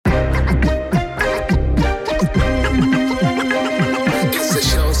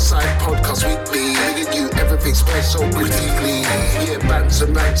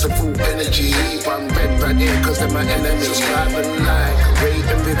So full energy, one red right here cause they're my enemies. Subscribe and like, rate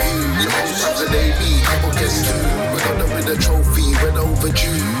and review. Your whole times of AB, couple gets two. We got them with a trophy, we're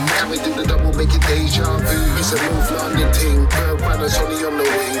overdue. Can we do the double, make it deja vu? It's a North London thing, Bird Brothers only on the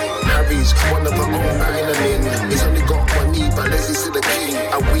wing. Harry's one of our own island. He's only got one knee, but Leslie's still the king.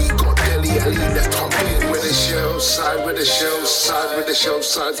 And we got Deli Ali, that's top in. Where the shell side, where the shell side, where the shell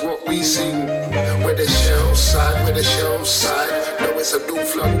side's what we sing. Where the shell side, where the shell side. No, it's a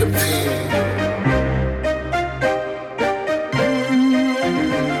North London thing.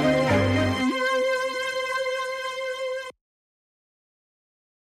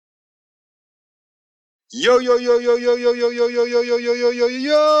 Yo, yo, yo, yo, yo, yo, yo, yo, yo, yo, yo, yo, yo, yo,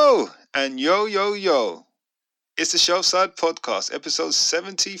 yo, and yo, yo, yo. It's the Shelfside Podcast, episode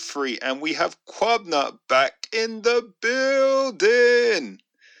 73, and we have Kwab'na back in the building.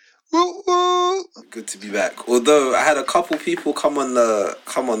 Woo woo! Good to be back. Although I had a couple people come on the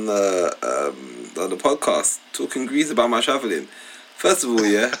podcast talking grease about my travelling. First of all,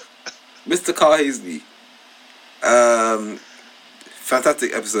 yeah, Mr. Carl Hazley.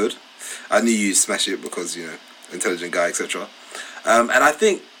 Fantastic episode. I knew you'd smash it because, you know, intelligent guy, etc. And I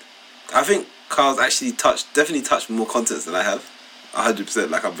think Carl's actually definitely touched more contents than I have. 100%.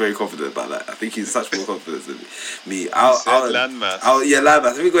 Like, I'm very confident about that. I think he's touched more confidence than me. Landmass. Landmass.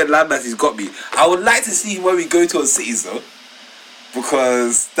 I think when Landmass, he's got me. I would like to see where we go to on cities though,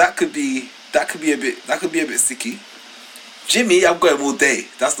 because that could be a bit sticky. Jimmy, I'm going all day.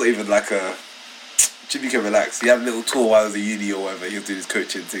 That's not even like a. Jimmy can relax. He had a little tour while I was at uni or whatever. He was doing his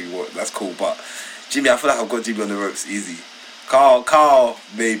coaching thing. That's cool. But Jimmy, I feel like I've got Jimmy on the ropes easy. Carl,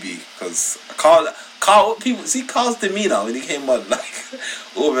 maybe, because Carl. People see Carl's demeanor when he came on, like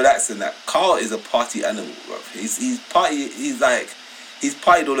all relaxing. That Carl is a party animal, bro. He's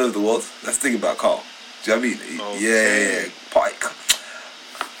partied all over the world. That's the thing about Carl. Do you know what I mean? Okay. Yeah. Party.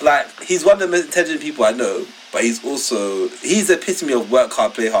 Like, he's one of the most intelligent people I know, but he's the epitome of work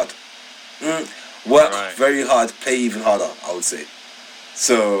hard, play hard. Work very hard, play even harder, I would say.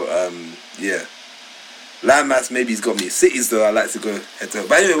 So, yeah. Landmass, maybe he's got me. Cities, though, I like to go head to head.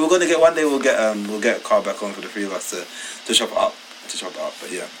 But anyway, we'll get Carl back on for the three of us to chop it up.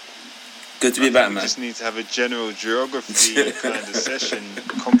 But yeah. Good to be back, man. We just need to have a general geography kind of session,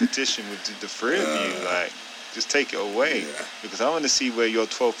 competition with the three of you. Like, just take it away. Yeah. Because I want to see where your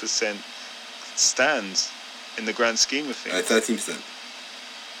 12% stands in the grand scheme of things. 13%.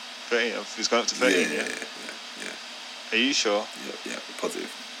 13, it's gone up to 13, yeah? Are you sure? Yeah, positive.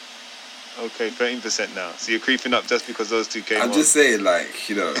 Okay, 13% now. So you're creeping up just because those two came I'm on. just saying, like,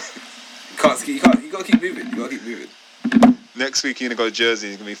 you know, you gotta keep moving. Next week you're gonna go to Jersey,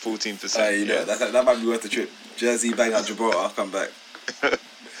 it's gonna be 14%. You know, that might be worth the trip. Jersey, bang out Gibraltar, I'll come back.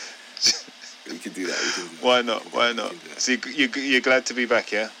 We can do that. Why not? So you're glad to be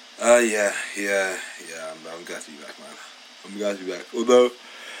back, yeah? Yeah. I'm glad to be back, man. I'm glad to be back. Although,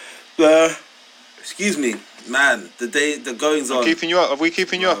 excuse me, man. The goings on. Keeping you up? Are we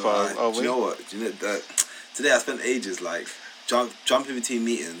keeping you up? Do you know what? Today I spent ages like jumping between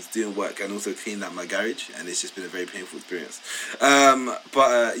meetings, doing work, and also cleaning out my garage, and it's just been a very painful experience.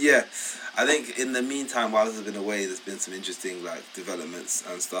 Yeah, I think in the meantime, while I've been away, there's been some interesting like developments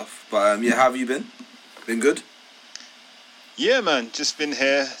and stuff. But yeah, how have you been? Been good? Yeah, man. Just been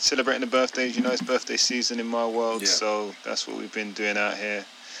here celebrating the birthdays. You know, it's birthday season in my world, so that's what we've been doing out here.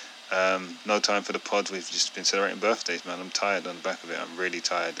 No time for the pod. We've just been celebrating birthdays, man. I'm tired on the back of it. I'm really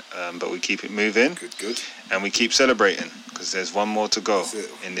tired. But we keep it moving. Good. And we keep celebrating because there's one more to go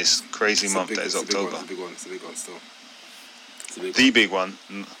in this crazy month that is October. It's a big one still. The big one,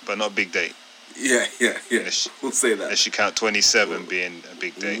 but not a big date. Yeah. We'll say that. Unless you count 27 being a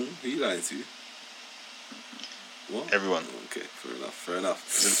big date. Who are you lying to? What? Everyone. Okay, fair enough.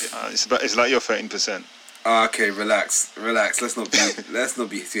 It's like your 13%. Okay, relax. Let's not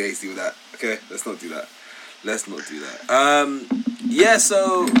be too hasty with that. Okay, let's not do that. Yeah.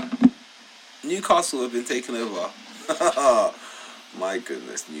 So Newcastle have been taken over. My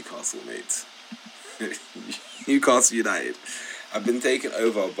goodness, Newcastle, mate. Newcastle United have been taken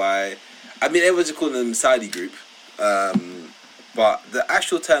over by. I mean, everyone's just calling them Saudi group. But the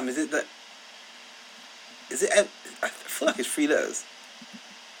actual term is it? I feel like it's 3 letters.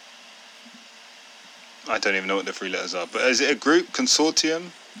 I don't even know what the 3 letters are. But is it a group, consortium?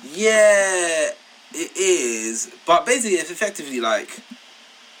 Yeah, it is. But basically, it's effectively like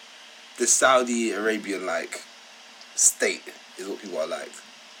the Saudi Arabian like state is what people are like.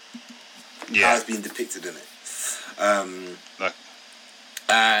 Yeah. How it's being depicted in it.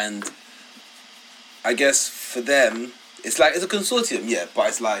 And I guess for them, it's like it's a consortium, yeah. But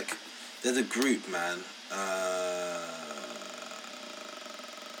it's like there's a group, man.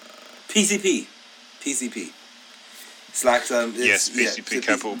 PCP. It's like Yes, PCP,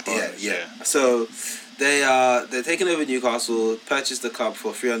 Capital Partners. Yeah. So they're taking over Newcastle. Purchased the club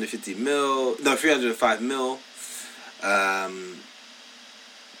for 305 mil.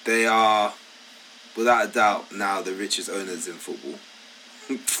 They are, without a doubt, now the richest owners in football.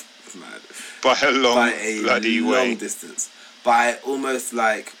 Mad. By a long bloody way. Distance. By almost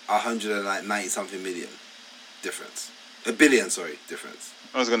like 190 something million difference. A billion, sorry, difference.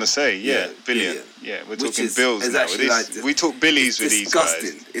 I was going to say, billion. Yeah, we're talking bills now. We talk billies with these guys.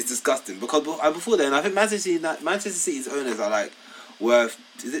 It's disgusting. Because before then, I think Manchester City's owners are like worth,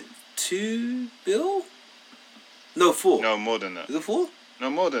 is it 2 bill? No, 4. No, more than that. Is it 4? No,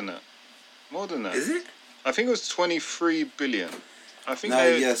 more than that. Is it? I think it was 23 billion. I think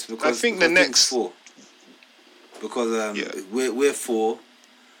because I think the next 4. Because we're 4.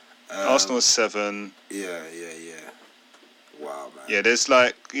 Arsenal is 7. Yeah. Wow, man. Yeah, there's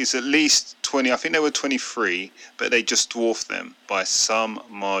it's at least 20. I think they were 23, but they just dwarfed them by some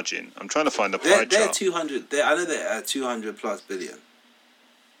margin. I'm trying to find the pie chart. They're 200. I know they're at 200 plus billion.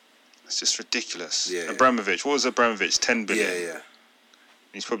 It's just ridiculous. Yeah. Abramovich, what was Abramovich? 10 billion. Yeah.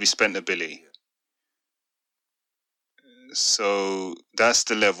 He's probably spent $1 billion. So that's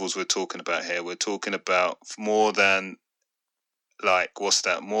the levels we're talking about here. We're talking about more than,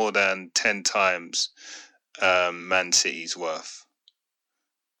 more than 10 times Man City's worth.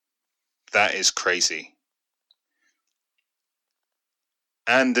 That is crazy.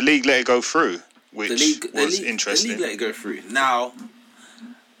 And the league let it go through, which was interesting. The league let it go through. Now,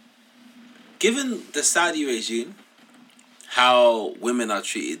 given the Saudi regime, how women are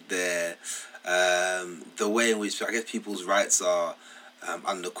treated there, the way in which I guess people's rights are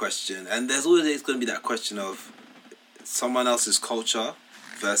under question, and there's always going to be that question of someone else's culture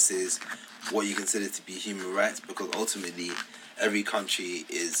versus what you consider to be human rights, because ultimately every country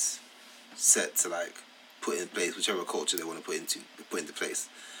is set to put in place whichever culture they want to put into place.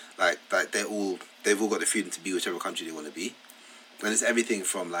 They've all got the freedom to be whichever country they want to be, and it's everything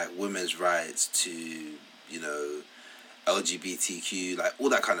from women's rights to LGBTQ, all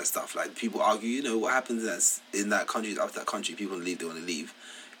that kind of stuff. People argue, what happens in that country, after that country, people leave, they want to leave.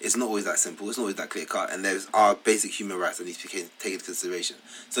 It's not always that simple. It's not always that clear cut. And there's our basic human rights that need to be taken into consideration.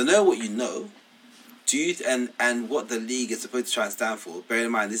 So know what you know. And what the league is supposed to try and stand for. Bear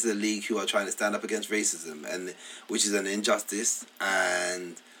in mind, this is a league who are trying to stand up against racism, and which is an injustice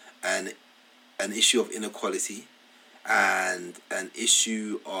and an issue of inequality and an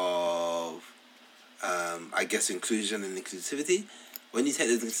issue of inclusion and inclusivity. When you take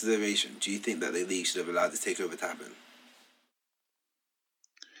this into consideration, do you think that the league should have allowed this takeover to happen?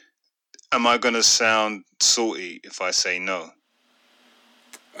 Am I going to sound salty if I say no?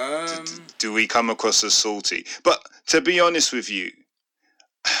 Do we come across as salty? But to be honest with you,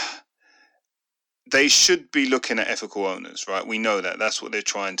 they should be looking at ethical owners, right? We know that. That's what they're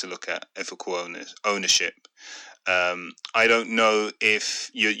trying to look at, ethical ownership. I don't know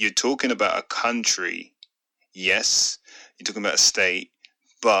if you're talking about a country. Yes, you're talking about a state,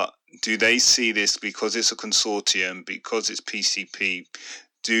 but do they see this because it's a consortium, because it's PCP?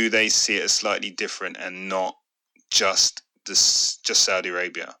 Do they see it as slightly different and not just Saudi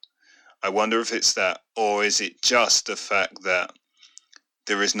Arabia? I wonder if it's that, or is it just the fact that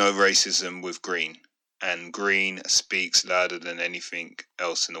there is no racism with green, and green speaks louder than anything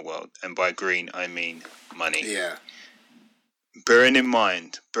else in the world. And by green, I mean money. Yeah. Bearing in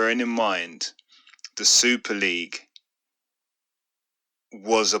mind, the Super League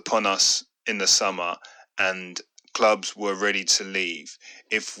was upon us in the summer, and clubs were ready to leave.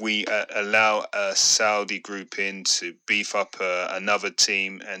 If we allow a Saudi group in to beef up another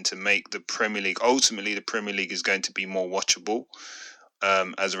team and to make the Premier League, ultimately the Premier League is going to be more watchable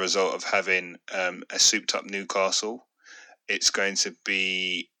as a result of having a souped up Newcastle. It's going to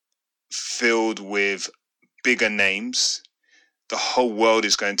be filled with bigger names. The whole world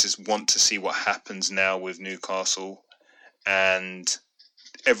is going to want to see what happens now with Newcastle, and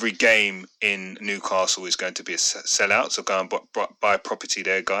every game in Newcastle is going to be a sellout. So go and buy property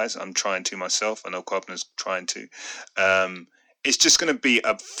there, guys. I'm trying to myself. I know Kwab'na's trying to. It's just going to be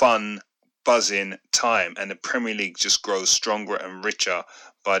a fun, buzzing time, and the Premier League just grows stronger and richer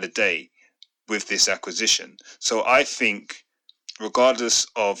by the day with this acquisition. So I think, regardless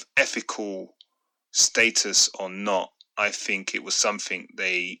of ethical status or not, I think it was something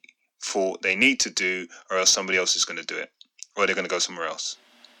they thought they need to do, or else somebody else is going to do it, or they're going to go somewhere else.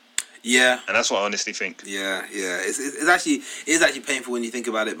 Yeah, and that's what I honestly think. Yeah. It's actually painful when you think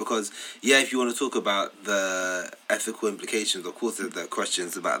about it, because if you want to talk about the ethical implications, of course there are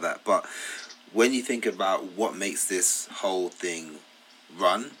questions about that. But when you think about what makes this whole thing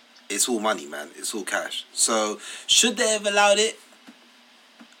run, it's all money, man. It's all cash. So should they have allowed it?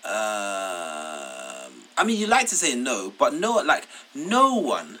 I mean, you like to say no, but no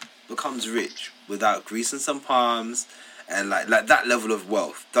one becomes rich without greasing some palms, and like that level of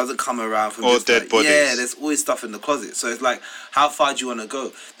wealth doesn't come around from or just dead bodies. Yeah, there's always stuff in the closet. So it's like, how far do you want to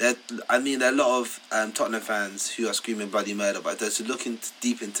go? There are a lot of Tottenham fans who are screaming bloody murder, but those who look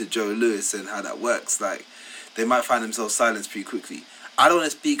deep into Joe Lewis and how that works, like, they might find themselves silenced pretty quickly. I don't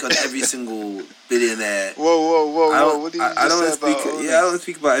want to speak on every single billionaire. Whoa! What did you I don't just say about I don't want to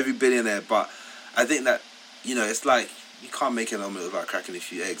speak about every billionaire, but I think that, it's like, you can't make an omelette without cracking a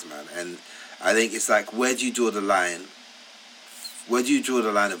few eggs, man. And I think it's like, where do you draw the line? Where do you draw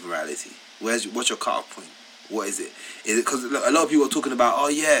the line of morality? What's your cut-off point? What is it? Is it because a lot of people are talking about, oh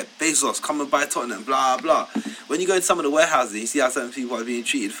yeah, Bezos, come and buy Tottenham, blah blah. When you go into some of the warehouses, and you see how certain people are being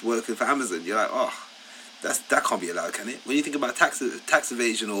treated for working for Amazon. You're like, oh, that can't be allowed, can it? When you think about tax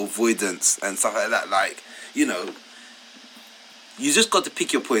evasion or avoidance and stuff like that, like, you just got to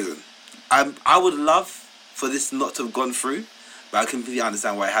pick your poison. I would love for this not to have gone through, but I completely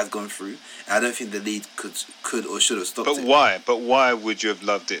understand why it has gone through. And I don't think the league could or should have stopped it. But why would you have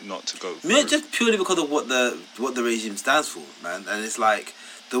loved it not to go through? Yeah, just purely because of what the regime stands for, man. And it's like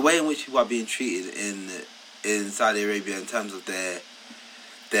the way in which people are being treated in Saudi Arabia in terms of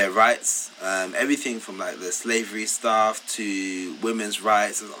their rights, everything from like the slavery stuff to women's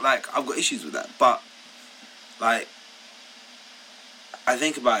rights. Like, I've got issues with that, but like, I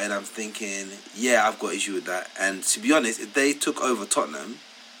think about it and I'm thinking, yeah, I've got issue with that. And to be honest, if they took over Tottenham,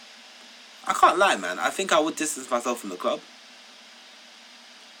 I can't lie, man, I think I would distance myself from the club.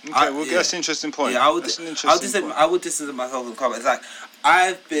 Okay, that's an interesting point. Yeah, I would distance myself from the club. It's like,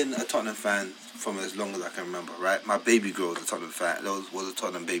 I've been a Tottenham fan from as long as I can remember, right? My baby girl was a Tottenham fan. Was a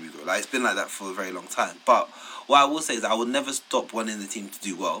Tottenham baby girl. Like, it's been like that for a very long time. But what I will say is that I would never stop wanting the team to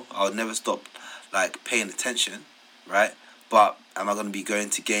do well. I would never stop, like, paying attention, right? But am I going to be going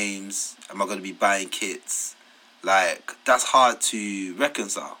to games? Am I going to be buying kits? Like, that's hard to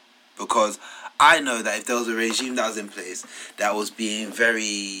reconcile, because I know that if there was a regime that was in place that was being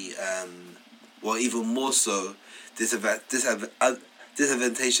very, well, even more so,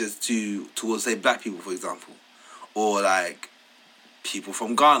 disadvantageous towards, say, black people, for example, or like people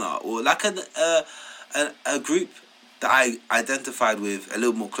from Ghana, or like a group that I identified with a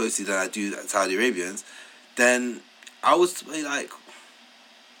little more closely than I do Saudi Arabians, then I was like,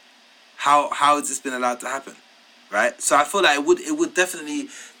 how has this been allowed to happen, right? So I feel like it would definitely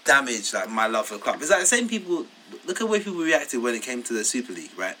damage like my love for the club. It's like the same people. Look at the way people reacted when it came to the Super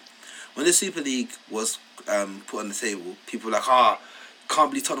League, right? When the Super League was put on the table, people were like, can't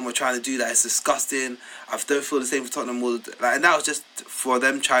believe Tottenham were trying to do that. It's disgusting. I don't feel the same for Tottenham. Like, and that was just for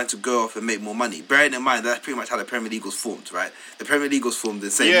them trying to go off and make more money. Bearing in mind, that's pretty much how the Premier League was formed, right? The Premier League was formed the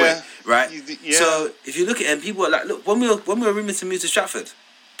same way, right? Yeah. So if you look at it, and people are like, look, when we were rumoured to move to Stratford,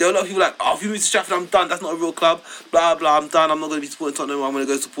 there were a lot of people like, oh, if you move to Stratford, I'm done. That's not a real club. Blah, blah, I'm done. I'm not going to be supporting Tottenham. I'm going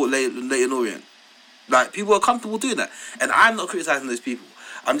to go support Leyton Orient. Like, people are comfortable doing that. And I'm not criticising those people.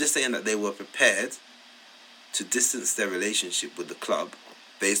 I'm just saying that they were prepared to distance their relationship with the club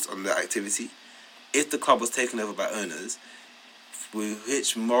based on their activity. If the club was taken over by owners, with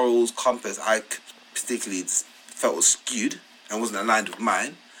which morals compass I particularly felt was skewed and wasn't aligned with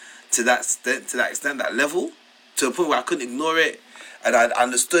mine, to that extent, that level, to a point where I couldn't ignore it, and I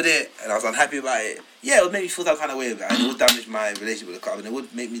understood it, and I was unhappy about it, yeah, it would make me feel that kind of way about it, and it would damage my relationship with the club, and it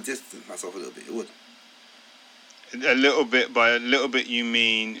would make me distance myself a little bit. It would. A little bit. By a little bit, you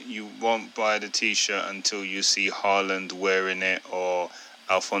mean you won't buy the T-shirt until you see Haaland wearing it, or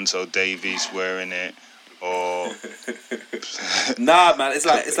Alphonso Davies wearing it, or Nah, man. It's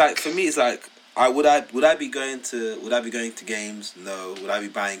like for me, it's like, would I be going to games? No. Would I be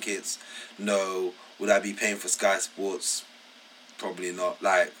buying kits? No. Would I be paying for Sky Sports? Probably not.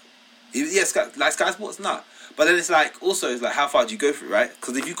 Like, yeah, Sky Sports, not. But then it's like, also, it's like, how far do you go for it, right?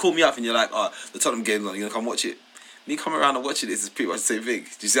 Because if you call me up and you're like, oh, the Tottenham game's on, you're gonna come watch it. Me coming around and watching this is pretty much the same thing. Do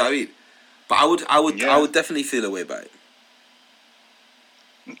you see what I mean? But I would definitely feel a way about it.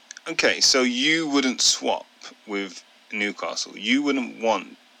 Okay, so you wouldn't swap with Newcastle. You wouldn't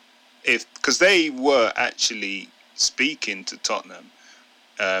want, because they were actually speaking to Tottenham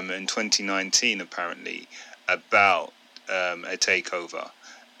in 2019 apparently about a takeover,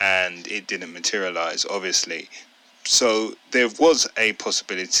 and it didn't materialise, obviously. So there was a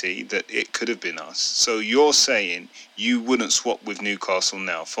possibility that it could have been us. So you're saying you wouldn't swap with Newcastle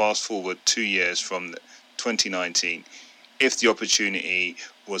now, fast forward 2 years from 2019. If the opportunity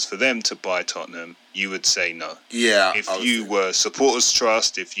was for them to buy Tottenham, you would say no. Yeah. If you were supporters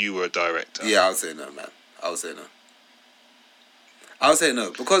trust, if you were a director. Yeah, I would say no, man. I would say no. I'll say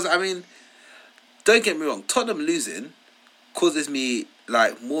no because I mean, don't get me wrong. Tottenham losing causes me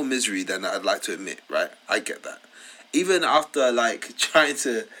like more misery than I'd like to admit. Right, I get that. Even after like trying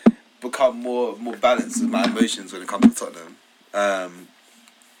to become more balanced with my emotions when it comes to Tottenham,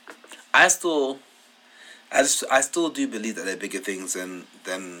 I still do believe that there are bigger things than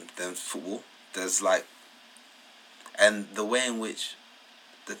football. There's like, and the way in which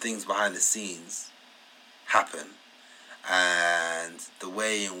the things behind the scenes happen, and the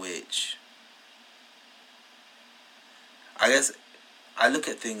way in which I guess I look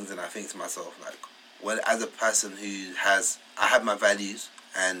at things and I think to myself like, well, as a person I have my values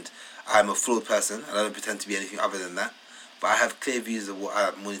and I'm a flawed person and I don't pretend to be anything other than that, but I have clear views of what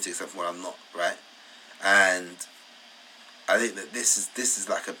I'm willing to accept and what I'm not, right? And I think that this is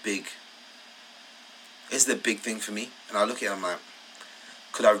like it's the big thing for me. And I look at it and I'm like,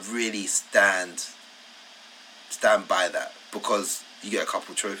 could I really stand by that? Because you get a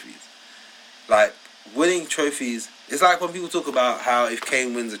couple of trophies. Like, winning trophies, it's like when people talk about how if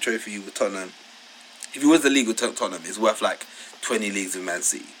Kane wins a trophy with Tottenham, if he wins the league with Tottenham, it's worth like 20 leagues with Man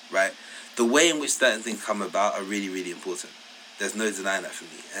City, right? The way in which certain things come about are really, really important. There's no denying that for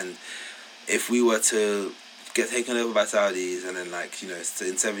me. And if we were to get taken over by Saudis and then like, you know, in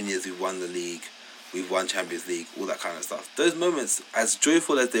 7 years we've won the league, we've won Champions League, all that kind of stuff. Those moments, as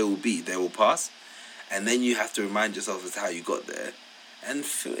joyful as they will be, they will pass. And then you have to remind yourself as to how you got there. And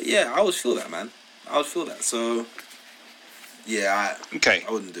I would feel that, man. I would feel that. So, yeah,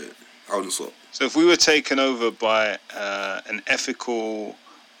 I wouldn't do it. I wouldn't swap. So if we were taken over by an ethical,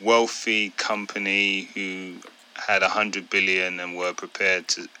 wealthy company who had 100 billion and were prepared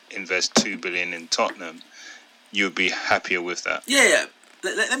to invest 2 billion in Tottenham, you'd be happier with that? Yeah.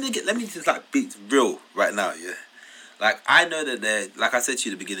 Let me just like be real right now. Yeah, like I know that they're, like I said to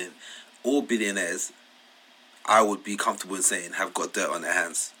you at the beginning, all billionaires, I would be comfortable in saying, have got dirt on their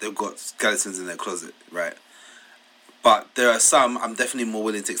hands. They've got skeletons in their closet, right? But there are some I'm definitely more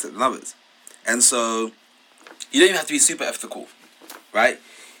willing to accept than others. And so, you don't even have to be super ethical, right?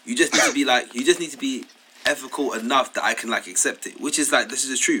 You just need to be ethical enough that I can like accept it. Which is like, this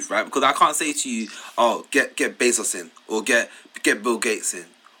is the truth, right? Because I can't say to you, oh, get Bezos in, or get Bill Gates in,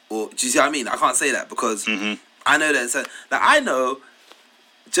 or do you see what I mean? I can't say that because I know that. So, like, I know,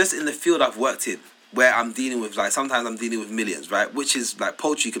 just in the field I've worked in, where I'm dealing with, like, sometimes I'm dealing with millions, right? Which is, like,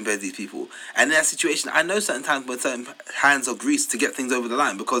 poultry compared to these people. And in that situation, I know certain times when certain hands are greased to get things over the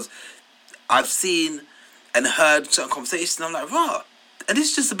line because I've seen and heard certain conversations and I'm like, rah. And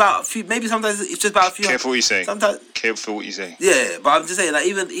it's just about a few, maybe sometimes it's just about a few. Careful what you say. Sometimes. Careful what you say. Yeah, but I'm just saying, like,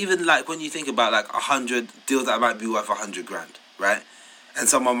 even like, when you think about, like, 100 deals that might be worth 100 grand, right? And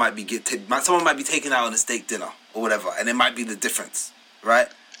someone might be taken out on a steak dinner or whatever, and it might be the difference, right?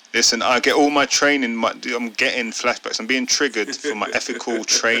 Listen, I get all my training. I'm getting flashbacks. I'm being triggered for my ethical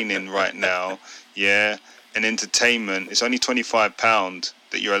training right now. Yeah, and entertainment. It's only £25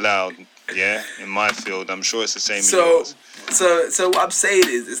 that you're allowed. Yeah, in my field, I'm sure it's the same. So what I'm saying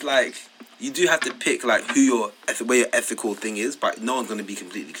is, it's like you do have to pick like where your ethical thing is, but no one's going to be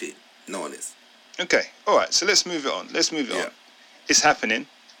completely clean. No one is. Okay, all right. So let's move it on. On. It's happening.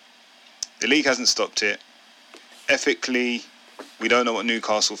 The league hasn't stopped it. Ethically, we don't know what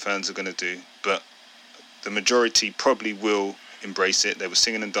Newcastle fans are going to do, but the majority probably will embrace it. They were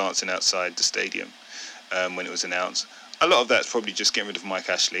singing and dancing outside the stadium when it was announced. A lot of that's probably just getting rid of Mike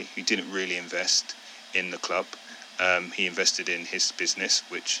Ashley, who didn't really invest in the club. He invested in his business,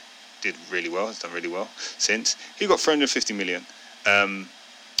 which did really well. Has done really well since. He got 350 million.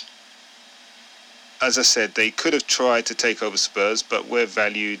 As I said, they could have tried to take over Spurs, but we're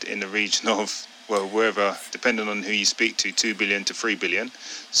valued in the region of, well, wherever, depending on who you speak to, 2 billion to 3 billion.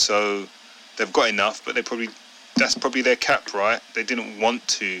 So they've got enough, but that's probably their cap, right? They didn't want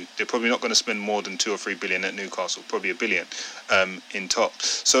to. They're probably not going to spend more than 2 or 3 billion at Newcastle, probably $1 billion in top.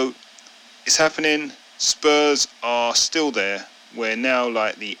 So it's happening. Spurs are still there. We're now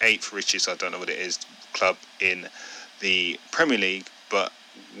like the 8th richest, I don't know what it is, club in the Premier League, but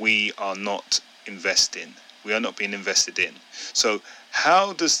we are not investing. We are not being invested in. So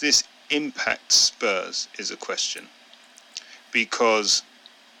how does this impact Spurs is a question. Because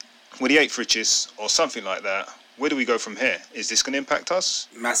we're the 8th richest or something like that. Where do we go from here? Is this going to impact us?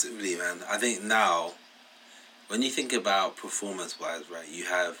 Massively, man. I think now, when you think about performance-wise, right, you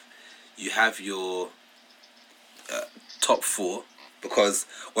have your top 4, because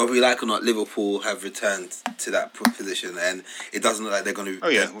whether we like or not, Liverpool have returned to that position, and it doesn't look like they're going to.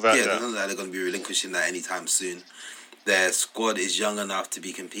 It doesn't look like they're going to be relinquishing that anytime soon. Their squad is young enough to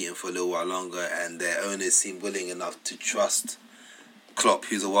be competing for a little while longer, and their owners seem willing enough to trust Klopp,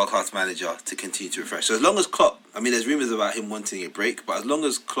 who's a world-class manager, to continue to refresh. So as long as Klopp, I mean, there's rumours about him wanting a break, but as long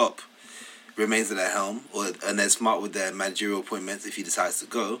as Klopp remains at the helm, and they're smart with their managerial appointments if he decides to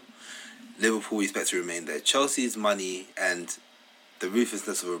go, Liverpool we expect to remain there. Chelsea's money and the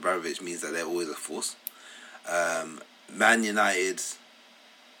ruthlessness of Abramovich means that they're always a force. Man United,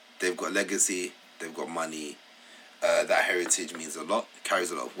 they've got legacy, they've got money. That heritage means a lot,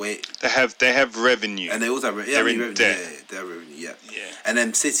 carries a lot of weight. They have revenue, and they also have revenue. They have revenue. Yeah. And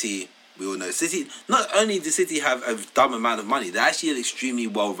then City, we all know City. Not only does City have a dumb amount of money, they're actually an extremely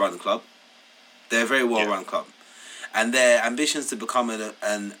well-run club. They're a very well-run club, and their ambitions to become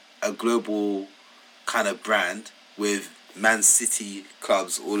a global kind of brand with Man City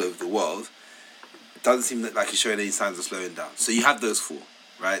clubs all over the world doesn't seem like it's showing any signs of slowing down. So you have those four,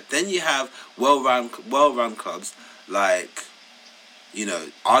 right? Then you have well-run clubs like, you know,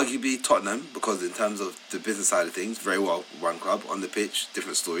 arguably Tottenham, because in terms of the business side of things, very well-run club. On the pitch,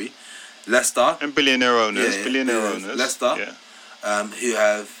 different story. Leicester. And billionaire owners. Leicester, who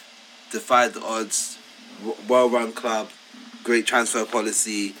have defied the odds, well-run club, great transfer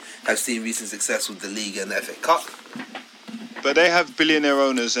policy, have seen recent success with the league and the FA Cup. But they have billionaire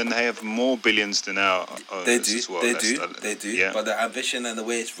owners and they have more billions than our owners as well. They do. Yeah. But the ambition and the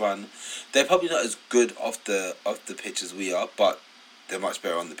way it's run, they're probably not as good off the pitch as we are, but they're much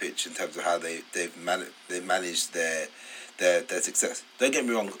better on the pitch in terms of how they've managed their success. Don't get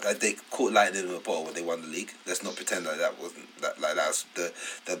me wrong, they caught lightning in a bottle when they won the league. Let's not pretend like that wasn't that was the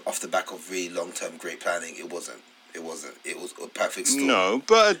off the back of really long-term great planning. It wasn't. It was a perfect storm. No,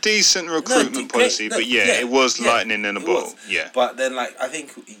 but a decent recruitment policy. It was lightning in a bottle. Yeah. But then, like, I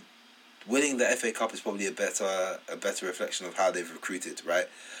think winning the FA Cup is probably a better reflection of how they've recruited, right?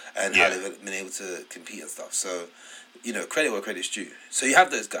 And how they've been able to compete and stuff. So, you know, credit where credit's due. So you have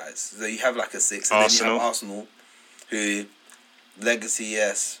those guys. So you have like a six. And Arsenal. Then you have Arsenal, who legacy,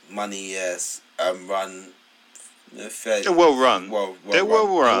 yes, money, yes, run. They're well run. They're well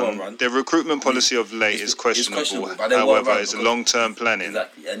run. Their recruitment policy of late is questionable. However, it's a long-term planning.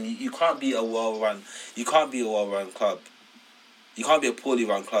 Exactly, and you can't be a well-run. You can't be a well-run club. You can't be a poorly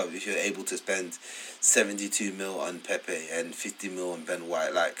run club if you're able to spend 72 mil on Pepe and 50 mil on Ben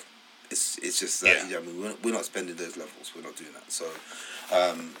White. Like, it's just like, you know, I mean, we're not spending those levels. We're not doing that. So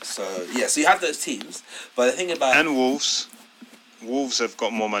you have those teams, but the thing about Wolves have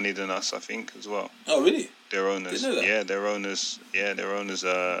got more money than us, I think, as well. Oh, really? Their owners, their owners.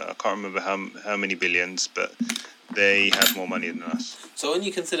 I can't remember how many billions, but they have more money than us. So when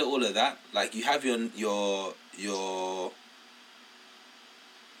you consider all of that, like, you have your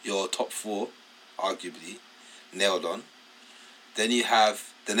top four, arguably nailed on. Then you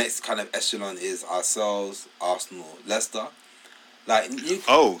have the next kind of echelon is ourselves, Arsenal, Leicester. Like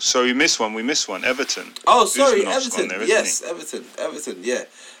so we missed one. Everton. Oh, sorry, Everton. Yes, Everton. Yeah,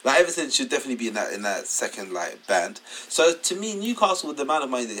 like, Everton should definitely be in that second, like, band. So to me, Newcastle, with the amount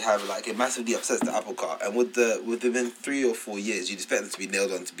of money they have, like, it massively upsets the apple cart. And with them in 3 or 4 years, you'd expect them to be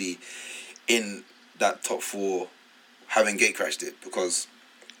nailed on to be in that top four, having gate crashed it, because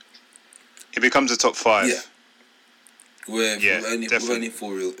it becomes a top 5. Yeah. With only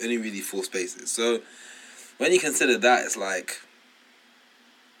four spaces. So when you consider that, it's like,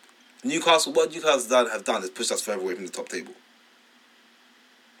 what Newcastle have done is pushed us further away from the top table.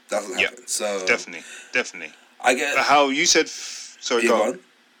 That's what happened. So definitely. I get. But how you said? Sorry, go on. on.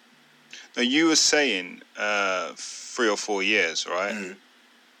 No, you were saying 3 or 4 years, right? Mm.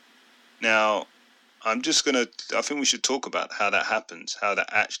 Now, I think we should talk about how that happens, how that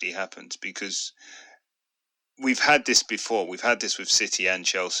actually happens, because we've had this before. We've had this with City and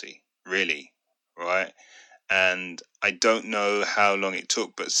Chelsea, really, right? And I don't know how long it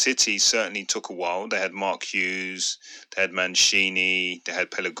took, but City certainly took a while. They had Mark Hughes, they had Mancini, they had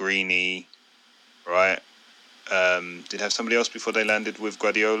Pellegrini, right? Did they have somebody else before they landed with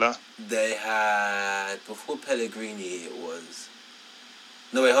Guardiola? They had, before Pellegrini, it was...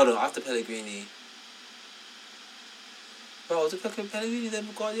 No, wait, hold on. After Pellegrini... Bro, was it Pellegrini then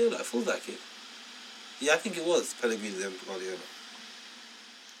Guardiola? I feel like it. Yeah, I think it was Pellegrini then Guardiola.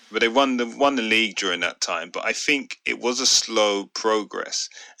 But they won the league during that time. But I think it was a slow progress.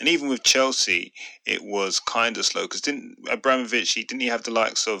 And even with Chelsea, it was kind of slow. Because didn't Abramovich, didn't he have the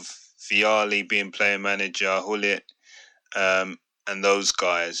likes of Vialli being player manager, Hullit, and those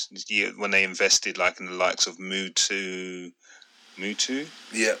guys, when they invested like in the likes of Mutu?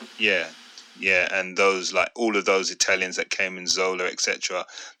 Yeah, and those, like, all of those Italians that came in, Zola, etc.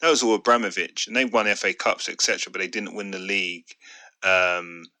 Those were Abramovich, and they won FA Cups, etc. But they didn't win the league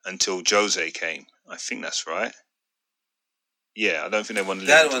until Jose came. I think that's right. Yeah, I don't think they won the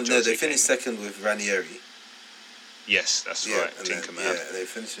league. They finished second with Ranieri. Yes, that's Yeah, right. and Tinker then, Man. yeah, they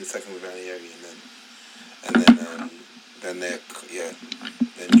finished in second with Ranieri, then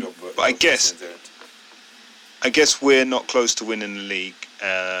job. But I guess we're not close to winning the league.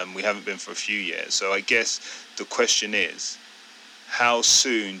 We haven't been for a few years. So I guess the question is, how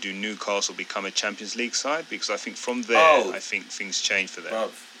soon do Newcastle become a Champions League side? Because I think from there, I think things change for them.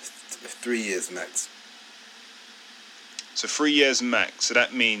 Bruv, 3 years max. So 3 years max. So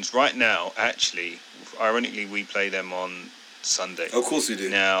that means right now, actually, ironically, we play them on Sunday. Of course we do.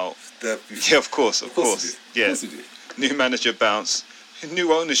 Now, yeah, of course. Yeah. Of course we do. New manager bounce,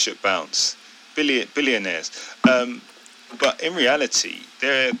 new ownership bounce, billionaires. But in reality,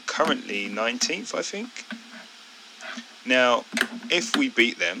 they're currently 19th, I think. Now, if we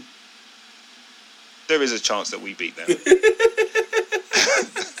beat them, there is a chance that we beat them.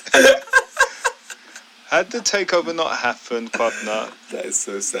 Had the takeover not happened, Kwab'na, that is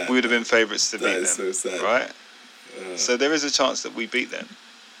so sad. We would have been favourites to beat them. That is so sad. Right? So there is a chance that we beat them.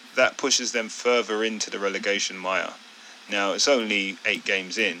 That pushes them further into the relegation mire. Now, it's only 8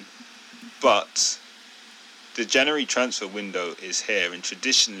 games in, but the January transfer window is here, and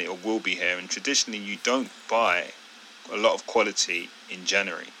traditionally, or will be here, and traditionally you don't buy a lot of quality in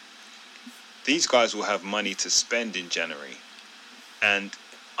January. These guys will have money to spend in January, and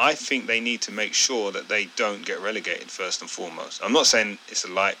I think they need to make sure that they don't get relegated first and foremost. I'm not saying it's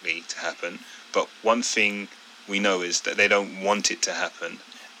likely to happen, but one thing we know is that they don't want it to happen,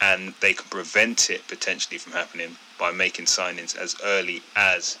 and they can prevent it potentially from happening by making signings as early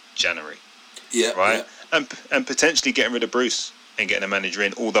as January. Yeah. Right? Yeah. And potentially getting rid of Bruce and getting a manager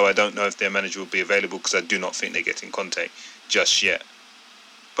in, although I don't know if their manager will be available because I do not think they're getting Conte just yet.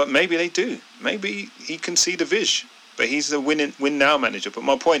 But maybe they do. Maybe he can see the vision. But he's a win now manager. But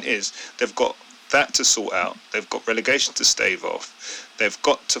my point is, they've got that to sort out. They've got relegation to stave off. They've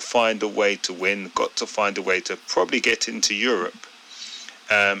got to find a way to win, got to find a way to probably get into Europe.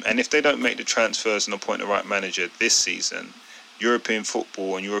 And if they don't make the transfers and appoint the right manager this season, European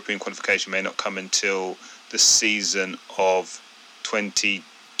football and European qualification may not come until the season of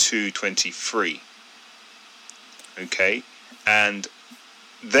 22-23. Okay? And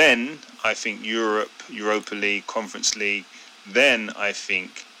then I think Europa League, Conference League, then I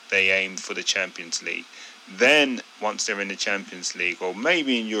think they aim for the Champions League. Then once they're in the Champions League, or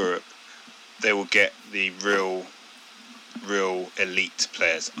maybe in Europe, they will get the real elite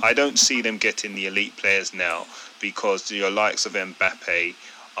players. I don't see them getting the elite players now because your likes of Mbappe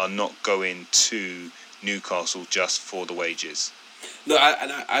are not going to Newcastle just for the wages. No,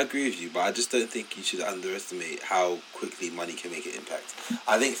 I agree with you, but I just don't think you should underestimate how quickly money can make an impact.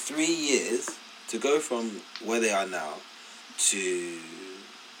 I think 3 years to go from where they are now to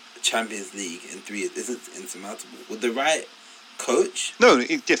Champions League in 3 years isn't insurmountable. With the right coach... No,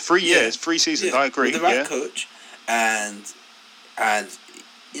 3 years, 3 seasons, I agree. With the right coach and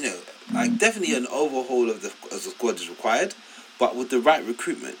you know, like definitely an overhaul of the squad is required, but with the right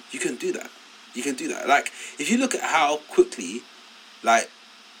recruitment, you can do that. You can do that. Like, if you look at how quickly, like,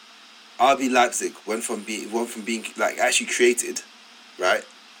 RB Leipzig went from being like actually created, right,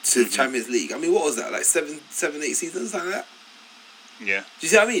 to the Champions League. I mean, what was that? Like 7, 8 seasons, like that. Yeah. Do you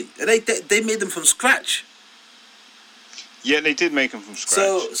see what I mean? And they made them from scratch. Yeah, they did make them from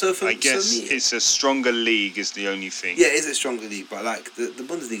scratch. So for I guess me, it's a stronger league is the only thing. Yeah, it's a stronger league, but like the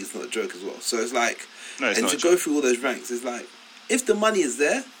Bundesliga is not a joke as well. So it's like, no, it's and not to go through all those ranks, it's like, if the money is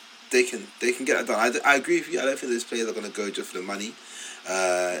there, they can get that done. I agree with you. I don't think those players are going to go just for the money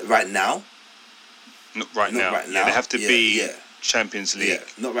right now. Not right now. Yeah, they have to be Champions League. Yeah,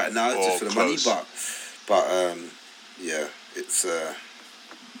 not right now, just for the close. money. But yeah, it's the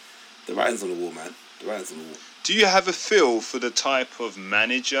writing's on the wall, man. The writing's on the wall. Do you have a feel for the type of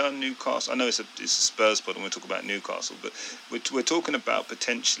manager Newcastle? I know it's a Spurs pod and we're talking about Newcastle, but we're talking about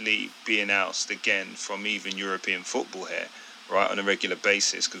potentially being ousted again from even European football here, right, on a regular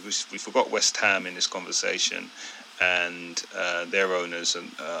basis, because we forgot West Ham in this conversation, and their owners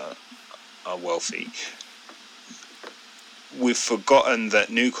are wealthy. We've forgotten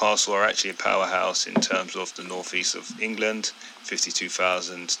that Newcastle are actually a powerhouse in terms of the northeast of England,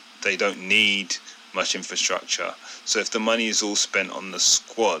 52,000. They don't need much infrastructure. So if the money is all spent on the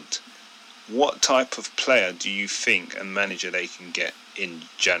squad, what type of player do you think and manager they can get in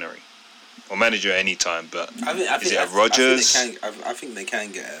January? Or manager at any time, but is it a Rodgers? I think they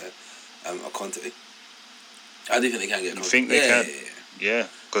can get a Conte. I do think they can get a Conte. You think they can? Yeah,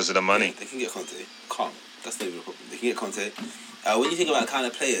 because of the money. Yeah, they can get Conte. Calm. That's not even a problem. They can get Conte. When you think about kind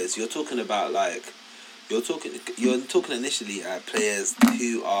of players, you're talking about like, you're talking initially at players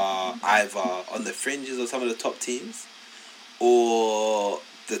who are either on the fringes of some of the top teams, or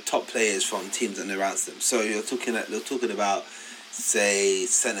the top players from teams that around them. So you're talking about, say,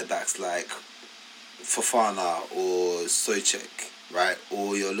 centre backs like Fofana or Souček, right?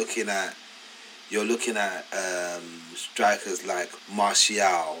 Or you're looking at strikers like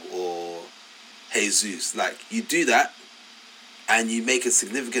Martial or Jesus. Like, you do that, and you make a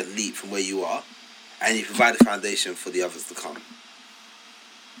significant leap from where you are, and you provide a foundation for the others to come.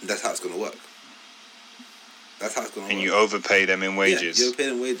 And that's how it's going to work. And you overpay them in wages. Yeah, you overpay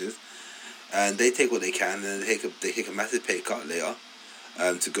them wages, and they take what they can, and they take a massive pay cut later,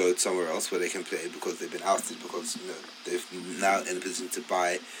 to go somewhere else where they can play because they've been ousted because they've now in a position to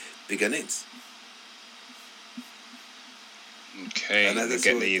buy bigger names. Okay, and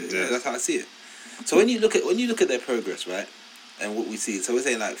that's how I see it. So when you look at their progress, right, and what we see, so we're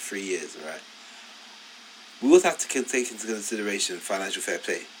saying like 3 years, right. We also have to take into consideration financial fair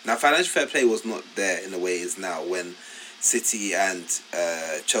play. Now, financial fair play was not there in the way it is now when City and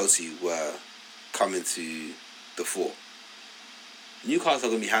Chelsea were coming to the fore. Newcastle are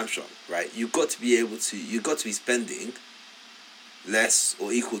going to be hamstrung, right? You've got to be spending less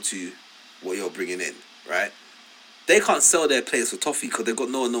or equal to what you're bringing in, right? They can't sell their players for toffee because they've got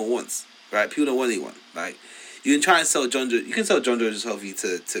no one wants, right? People don't want anyone. Like, you can try and sell John Jones Toffee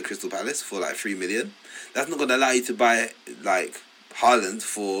to Crystal Palace for like 3 million. That's not going to allow you to buy like Haaland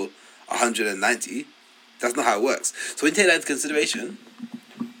for 190. That's not how it works. So when you take that into consideration,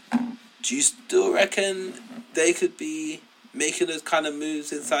 do you still reckon they could be making those kind of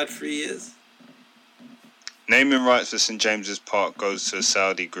moves inside 3 years? Naming rights for St James's Park goes to a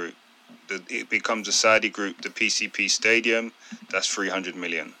Saudi group. It becomes a Saudi group. The PCP Stadium, that's 300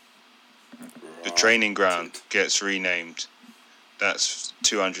 million. The training ground gets renamed. That's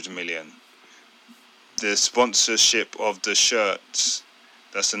 200 million. The sponsorship of the shirts,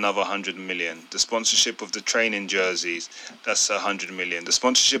 that's another 100 million. The sponsorship of the training jerseys, that's 100 million. The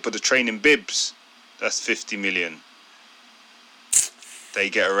sponsorship of the training bibs, that's 50 million. They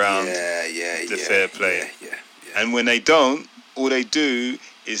get around the fair play. Yeah. And when they don't, all they do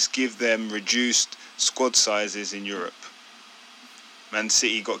is give them reduced squad sizes in Europe. Man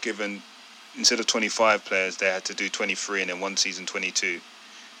City got given, instead of 25 players, they had to do 23 and then one season 22.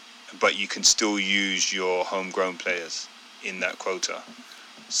 But you can still use your homegrown players in that quota.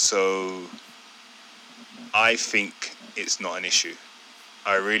 So I think it's not an issue.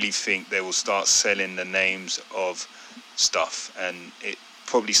 I really think they will start selling the names of stuff, and it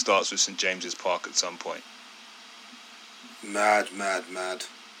probably starts with St James's Park at some point. Mad.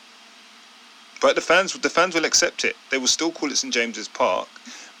 But the fans will accept it. They will still call it St James's Park.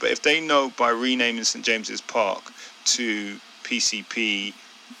 But if they know by renaming St James's Park to PCP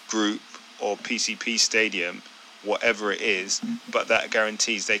Group or PCP Stadium, whatever it is, but that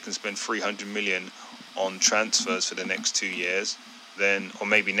guarantees they can spend 300 million on transfers for the next 2 years, then, or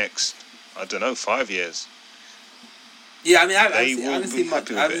maybe next, 5 years. Yeah, I mean, I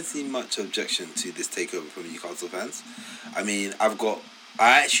haven't seen much objection to this takeover from Newcastle fans. I mean, I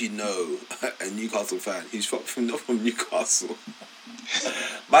actually know a Newcastle fan who's not from Newcastle.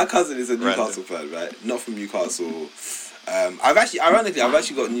 My cousin is a Newcastle fan, right? Not from Newcastle. I've actually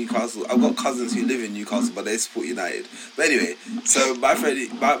got Newcastle. I've got cousins who live in Newcastle, but they support United. But anyway, so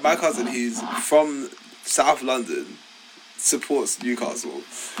my cousin who's from South London supports Newcastle,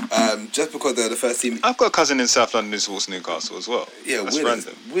 just because they're the first team. I've got a cousin in South London who supports Newcastle as well. Yeah, that's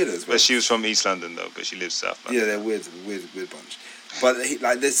random. Weirdos. But she was from East London though, but she lives South London. Yeah, they're weird bunch. But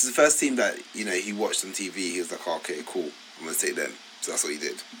this is the first team that he watched on TV. He was like, oh, okay, cool, I'm gonna take them. So that's what he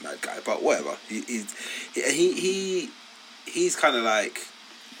did, mad guy. But whatever. He's kind of like,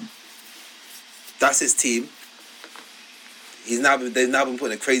 that's his team. They've now been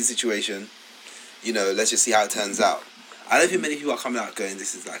put in a crazy situation. Let's just see how it turns out. I don't think many people are coming out going,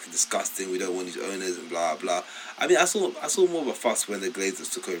 this is like disgusting, we don't want these owners and blah blah. I mean, I saw more of a fuss when the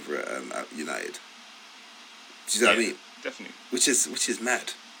Glazers took over at United. Do you know what I mean? Definitely. Which is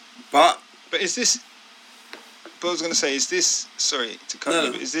mad. But is this? But I was going to say, is this? Sorry to cut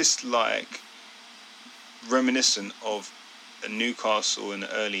you. But is this like reminiscent of a Newcastle in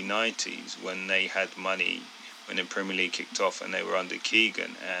the early 90s when they had money, when the Premier League kicked off and they were under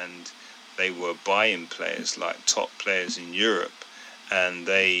Keegan and they were buying players like top players in Europe, and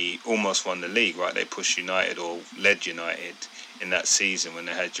they almost won the league, right? They pushed United or led United in that season when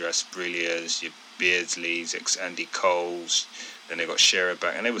they had your Asprilias, your Beardsleys, ex-Andy Coles, then they got Shearer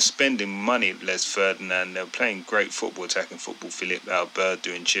back, and they were spending money. Les Ferdinand, they were playing great football, attacking football. Philippe Albert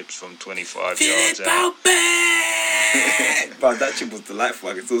doing chips from 25 yards out. But that chip was delightful.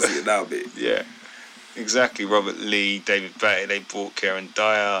 I can still see it now, mate. Yeah, exactly. Robert Lee, David Batty, they brought Kieran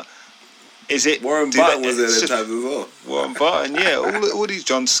Dyer. Is it Warren Barton was there at that time as well. Warren Barton, yeah. All these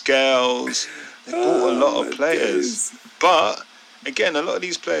John Scales, they bought a lot of players. But again, a lot of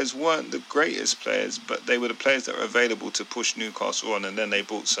these players weren't the greatest players, but they were the players that were available to push Newcastle on, and then they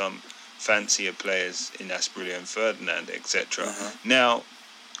bought some fancier players in Asprilla and Ferdinand, etc. Now,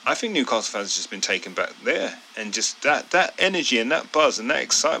 I think Newcastle fans have just been taken back there, and just that energy and that buzz and that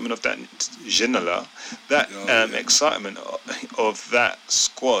excitement of that Ginola, excitement of that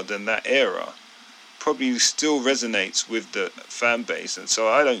squad and that era probably still resonates with the fan base. And so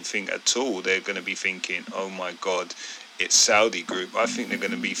I don't think at all they're going to be thinking, oh my God, it's Saudi group. I think they're going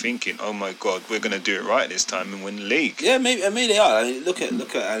to be thinking, oh my God, we're going to do it right this time and win the league. Yeah, maybe they are. I mean, look at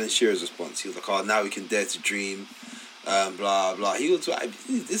Alan Shearer's response. He was like, oh, now we can dare to dream. Blah blah. He was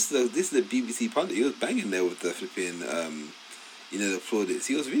this is the BBC pundit. He was banging there with the flipping, the plaudits.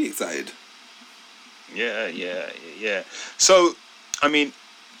 He was really excited. Yeah. So, I mean,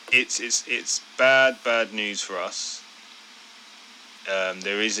 it's bad news for us.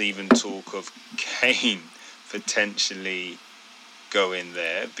 There is even talk of Kane potentially going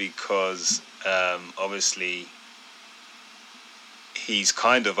there because obviously he's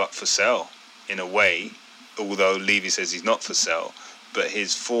kind of up for sale in a way. Although Levy says he's not for sale, but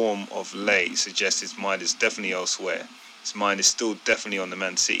his form of late suggests his mind is definitely elsewhere. His mind is still definitely on the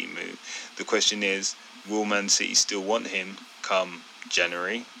Man City move. The question is, will Man City still want him come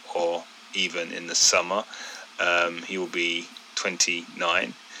January or even in the summer? He will be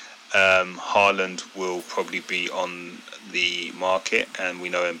 29. Haaland will probably be on the market, and we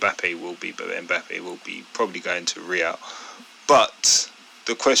know Mbappe will be, but Mbappe will be probably going to Real. But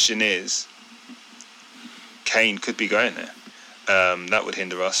the question is, Kane could be going there. That would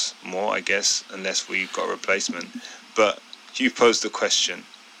hinder us more, I guess, unless we've got a replacement. But you posed the question,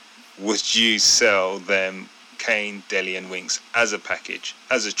 would you sell them Kane, Dele and Winks as a package,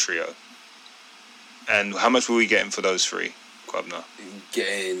 as a trio? And how much will we get for those three, Kwab'na?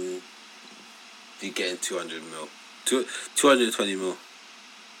 You're getting 200 mil. 220 mil.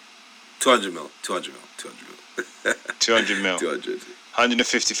 200 mil. 200 mil. 200 mil. 200.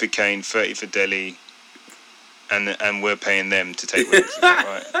 150 for Kane, 30 for Dele. And we're paying them to take Winks. Is that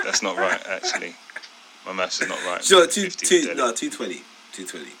right? That's not right, actually. My maths is not right. Sure, 220. 220.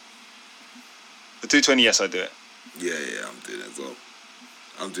 For 220, yes, I do it. Yeah, I'm doing it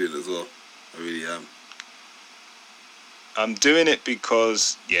as well. I really am. I'm doing it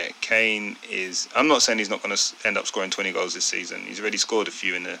because, Kane is... I'm not saying he's not going to end up scoring 20 goals this season. He's already scored a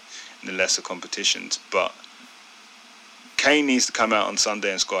few in the lesser competitions. But Kane needs to come out on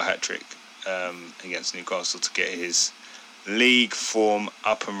Sunday and score a hat-trick against Newcastle to get his league form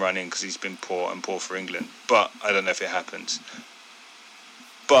up and running, because he's been poor for England. But I don't know if it happens.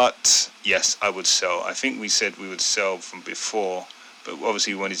 But, yes, I would sell. I think we said we would sell from before, but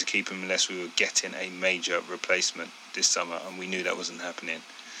obviously we wanted to keep him unless we were getting a major replacement this summer, and we knew that wasn't happening.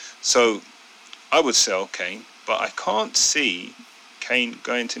 So I would sell Kane, but I can't see Kane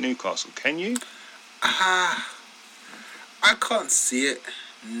going to Newcastle. Can you? I can't see it.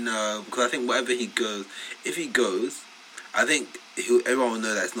 No, because I think whatever he goes, if he goes, I think everyone will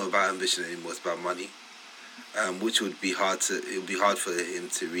know that it's not about ambition anymore. It's about money, which would be hard to. It would be hard for him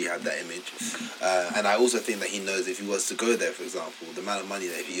to rehab that image. And I also think that he knows if he was to go there, for example, the amount of money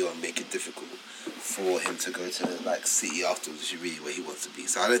that he would make it difficult for him to go to like City afterwards, which is really where he wants to be.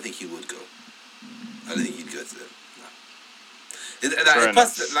 So I don't think he would go. I don't think he'd go to them. No.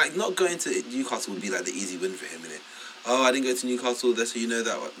 Plus, like not going to Newcastle would be like the easy win for him, innit? Oh, I didn't go to Newcastle. That's so you know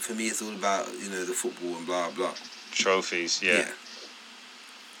that for me it's all about the football and blah blah. Trophies, yeah.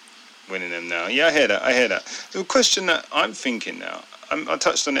 Winning them now. Yeah, I hear that. The question that I'm thinking now, I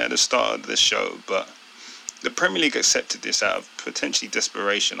touched on it at the start of the show, but the Premier League accepted this out of potentially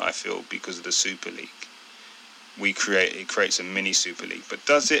desperation, I feel, because of the Super League. It creates a mini Super League, but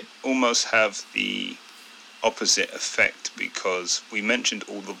does it almost have the opposite effect? Because we mentioned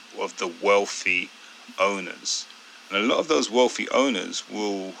all of the wealthy owners, and a lot of those wealthy owners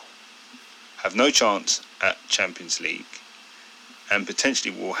will have no chance at Champions League and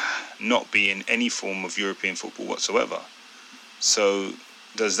potentially will not be in any form of European football whatsoever. So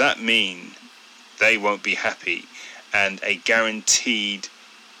does that mean they won't be happy, and a guaranteed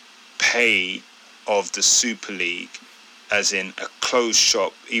pay of the Super League, as in a closed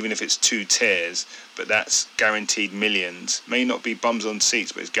shop, even if it's 2 tiers, but that's guaranteed millions, may not be bums on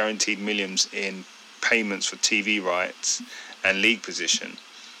seats, but it's guaranteed millions in payments for TV rights and league position?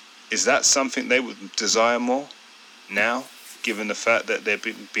 Is that something they would desire more now, given the fact that they're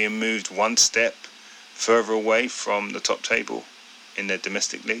being moved one step further away from the top table in their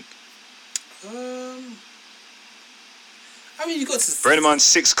domestic league? How many you got to? Bear in mind,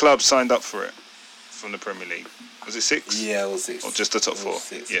 6 clubs signed up for it from the Premier League. Was it 6? Yeah, it was 6. Or just the top 4?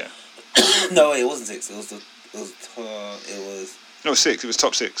 6. Yeah. No, wait, it wasn't 6. It was. No, 6. It was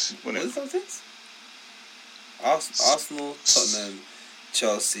top 6, wasn't Was it? it top 6? Arsenal, Tottenham,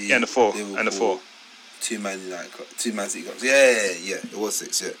 Chelsea, Yeah, and the 4. Liverpool, And the 4. 2 Man City clubs. Yeah. It was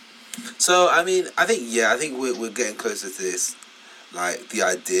 6. Yeah. So I mean, I think we're getting closer to this, like the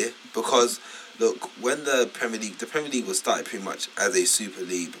idea, because look, when the Premier League was started pretty much as a super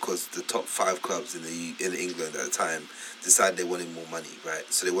league because the top 5 clubs in England at the time decided they wanted more money, right?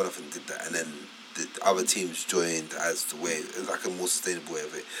 So they went off and did that, and then the other teams joined as the way, like a more sustainable way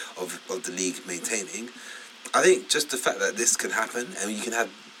of the league maintaining. I think just the fact that this can happen, and you can have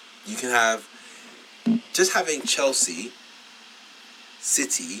just having Chelsea,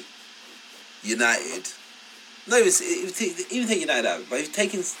 City, United. No, even take United out. But if you're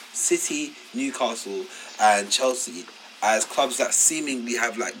taking City, Newcastle, and Chelsea as clubs that seemingly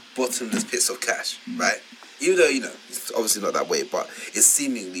have like bottomless pits of cash, right? Even though it's obviously not that way, but it's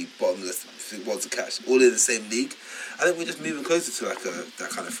seemingly bottomless pits of cash, all in the same league. I think we're just moving closer to like that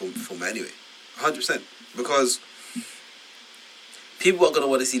kind of format anyway, 100%. Because people are gonna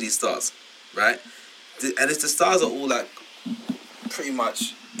want to see these stars, right? And if the stars are all like pretty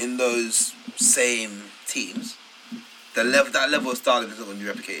much in those same teams, that level of stardom is not going to be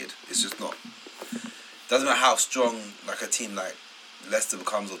replicated. It's just not. Doesn't matter how strong like a team like Leicester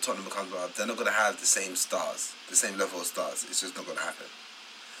becomes or Tottenham becomes, they're not going to have the same stars, the same level of stars. It's just not going to happen.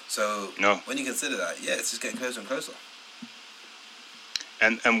 So when you consider that, it's just getting closer and closer.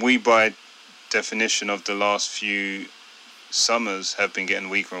 And we, by definition of the last few summers, have been getting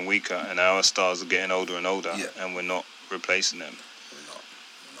weaker and weaker, and our stars are getting older and older, and we're not replacing them.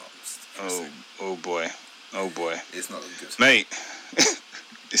 We're not. Oh boy. It's not good, mate.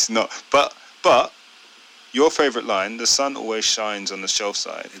 It's not. But your favourite line: the sun always shines on the shelf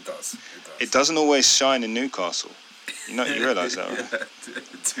side. It does. It doesn't always shine in Newcastle. You realise that, right?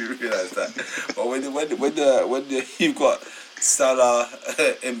 Do realise that? But when you've got Salah,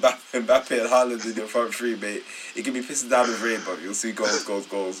 Mbappe and Haaland in your front three, mate, it can be pissing down with rain, but you'll see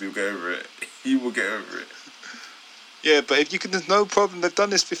goals. You'll get over it. You will get over it. Yeah, but there's no problem. They've done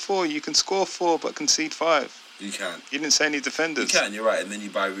this before. You can score 4 but concede 5. You can. You didn't say any defenders. You can. You're right. And then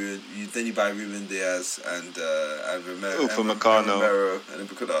you buy Ruben Diaz and Romero. For Meccano. And then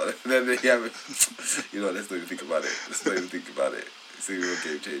Bucano. And then you have it. Let's not even think about it. It's a real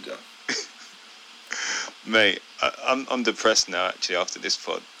game changer. Mate, I'm depressed now. Actually, after this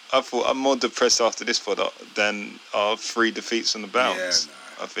pod, I thought I'm more depressed after this pod than our 3 defeats on the bounce.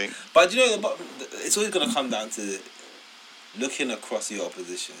 I think. But it's always going to come down to looking across your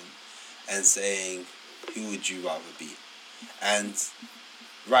opposition and saying, who would you rather be? And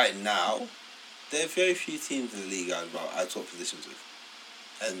right now, there are very few teams in the league I'd swap positions with.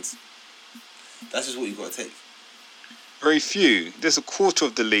 And that's just what you've got to take. Very few. There's a quarter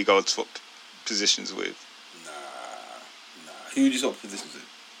of the league I would swap positions with. Nah. Who would you swap positions with?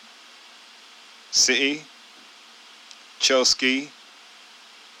 City, Chelsea,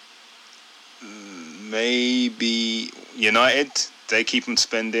 maybe United. They keep them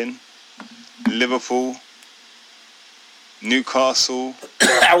spending. Liverpool, Newcastle.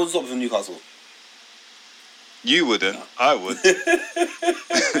 I would swap with Newcastle. You wouldn't. No. I would.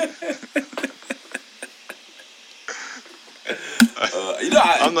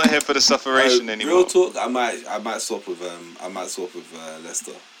 I'm not here for the sufferation anymore. Real talk. I might swap with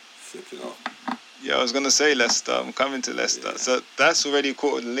Leicester. Flipping off. Yeah, I was gonna say Leicester. I'm coming to Leicester. Yeah. So that's already a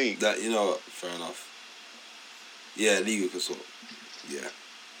quarter of the league. That fair enough. Yeah, league we can swap. Yeah.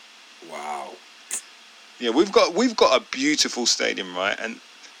 Wow. Yeah, we've got a beautiful stadium, right? And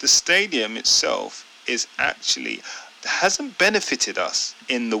the stadium itself is actually hasn't benefited us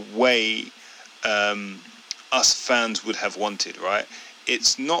in the way us fans would have wanted, right?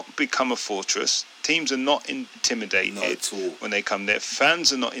 It's not become a fortress. Teams are not intimidated when they come there.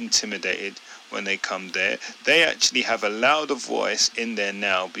 Fans are not intimidated when they come there. They actually have allowed a voice in there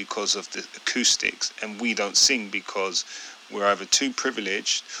now because of the acoustics, and we don't sing because we're either too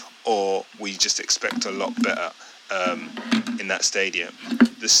privileged or we just expect a lot better in that stadium.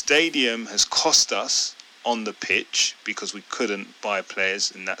 The stadium has cost us on the pitch because we couldn't buy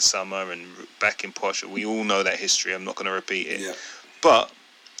players in that summer and back in Porsche. We all know that history. I'm not going to repeat it. Yeah. But,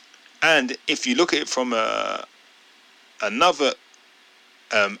 and if you look at it from another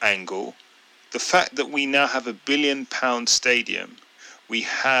angle, the fact that we now have £1 billion stadium, we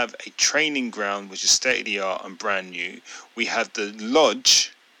have a training ground which is state-of-the-art and brand new, we have the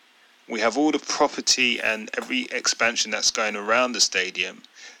lodge, we have all the property and every expansion that's going around the stadium.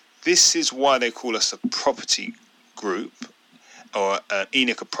 This is why they call us a property group or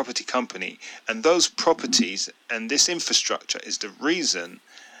ENIC, a property company, and those properties and this infrastructure is the reason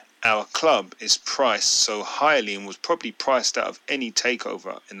our club is priced so highly and was probably priced out of any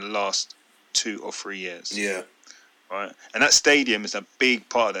takeover in the last 2 or 3 years. Yeah. Right, and that stadium is a big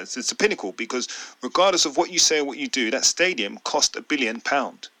part of that. It's a pinnacle because regardless of what you say or what you do, that stadium cost £1 billion.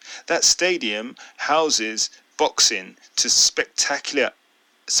 That stadium houses boxing to spectacular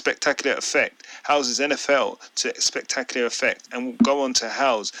effect, houses NFL to spectacular effect, and will go on to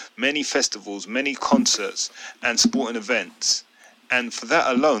house many festivals, many concerts and sporting events. And for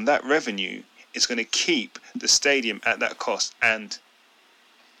that alone, that revenue is going to keep the stadium at that cost, and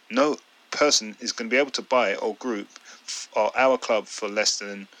no person is going to be able to buy it or group or our club for less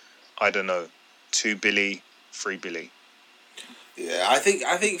than, I don't know, 2 billion, 3 billion. Yeah, I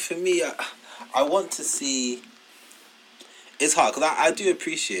think for me, I want to see. It's hard because I do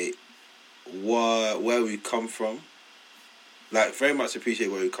appreciate where we come from. Like, very much appreciate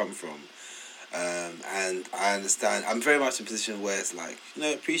where we come from, and I understand. I'm very much in a position where it's like,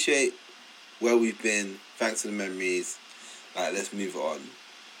 appreciate where we've been. Thanks for the memories. Like, let's move on.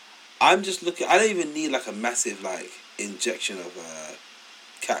 I'm just looking. I don't even need like a massive like injection of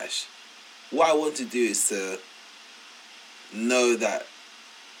cash. What I want to do is to know that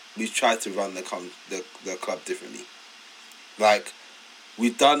we've tried to run the club differently. Like,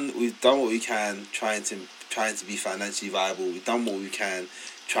 we've done what we can, trying to be financially viable. We've done what we can,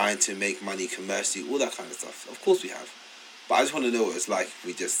 trying to make money commercially, all that kind of stuff. Of course we have, but I just want to know what it's like if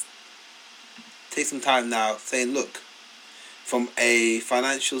we just take some time now, saying, look, from a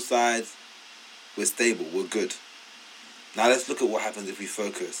financial side, we're stable, we're good. Now let's look at what happens if we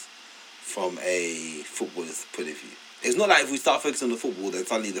focus from a footballer's point of view. It's not like if we start focusing on the football, then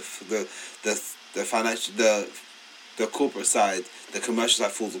suddenly the financial, the corporate side, the commercial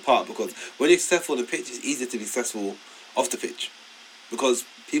side falls apart. Because when you're successful on the pitch, it's easier to be successful off the pitch, because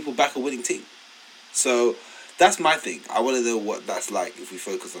people back a winning team. So that's my thing. I want to know what that's like if we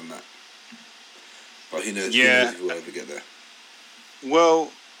focus on that. But who knows? Yeah. Who knows if we'll ever get there.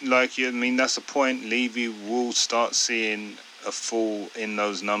 Well, that's the point. Levy will start seeing a fall in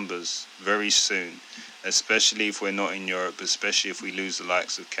those numbers very soon, especially if we're not in Europe, especially if we lose the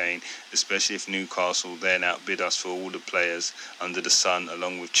likes of Kane, especially if Newcastle then outbid us for all the players under the sun,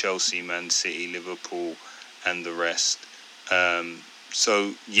 along with Chelsea, Man City, Liverpool, and the rest.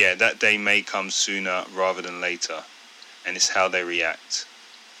 So, yeah, that day may come sooner rather than later, and it's how they react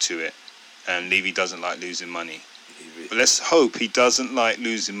to it. And Levy doesn't like losing money. But let's hope he doesn't like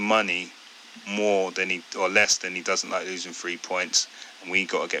losing money less than he doesn't like losing 3 points. And we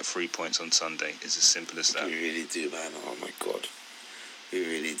got to get 3 points on Sunday. It's as simple as that. We really do, man. Oh my God, we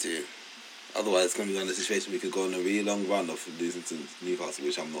really do. Otherwise, it's gonna be a situation we could go on a really long run of losing to Newcastle,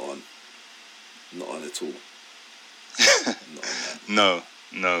 which I'm not on. Not on at all. Not on that.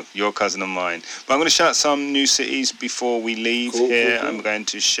 No, your cousin of mine. But I'm going to shout some new cities before we leave here. Cool. I'm going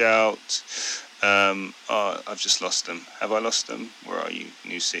to shout. I've just lost them. Have I lost them? Where are you?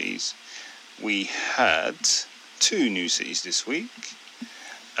 New cities. We had 2 new cities this week.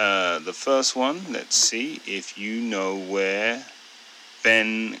 The first one, let's see if you know where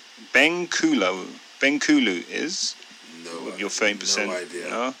Bengkulu is. No, with your 30%. No idea.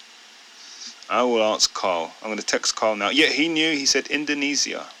 No? I will ask Carl. I'm going to text Carl now. Yeah, he knew. He said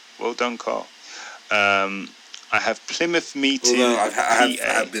Indonesia. Well done, Carl. I have Plymouth meeting. Well, no, I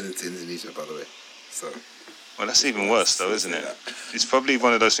have been into Indonesia, by the way. So. Well, that's even worse, though, isn't it? It's probably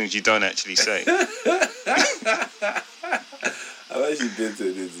one of those things you don't actually say. I've actually been to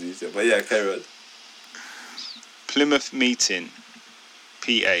Indonesia, but yeah, carry on. Plymouth meeting,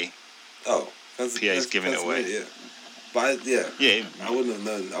 PA. Oh, PA's giving it away. Yeah, but yeah. Yeah. I wouldn't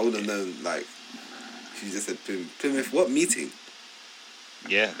have known. Like, if you just said Plymouth, what meeting?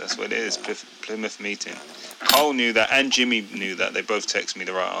 Yeah, that's what it is. Plymouth meeting. Cole knew that, and Jimmy knew that. They both texted me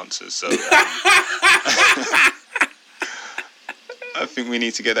the right answers. So I think we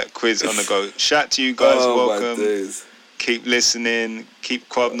need to get that quiz on the go. Shout to you guys. Welcome. Keep listening. Keep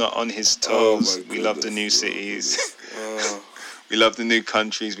Kwab'na on his toes. We love the new cities. We love the new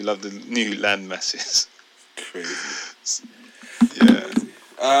countries. We love the new land masses. Crazy. Yeah.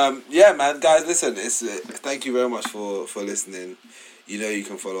 Yeah, man. Guys, listen. Thank you very much for listening. You know you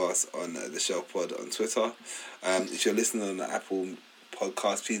can follow us on the Shelf Pod on Twitter. If you're listening on the Apple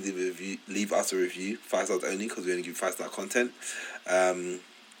Podcast, please leave us a review. 5 stars only, because we only give 5-star content.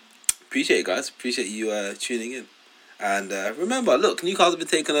 Appreciate it, guys. Appreciate you tuning in. And remember, look, Newcastle have been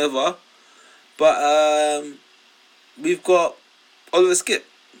taken over, but we've got Oliver Skip.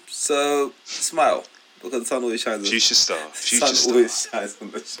 So smile, because the sun always shines. Future star. Always shines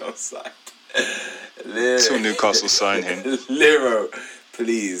on the show side. Till Newcastle sign him. Lero,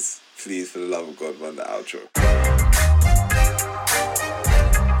 please, for the love of God, run the outro.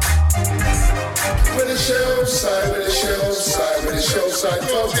 When the shell side, when the shell side, when the shell side,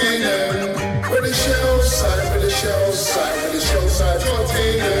 12 p.m. When the shell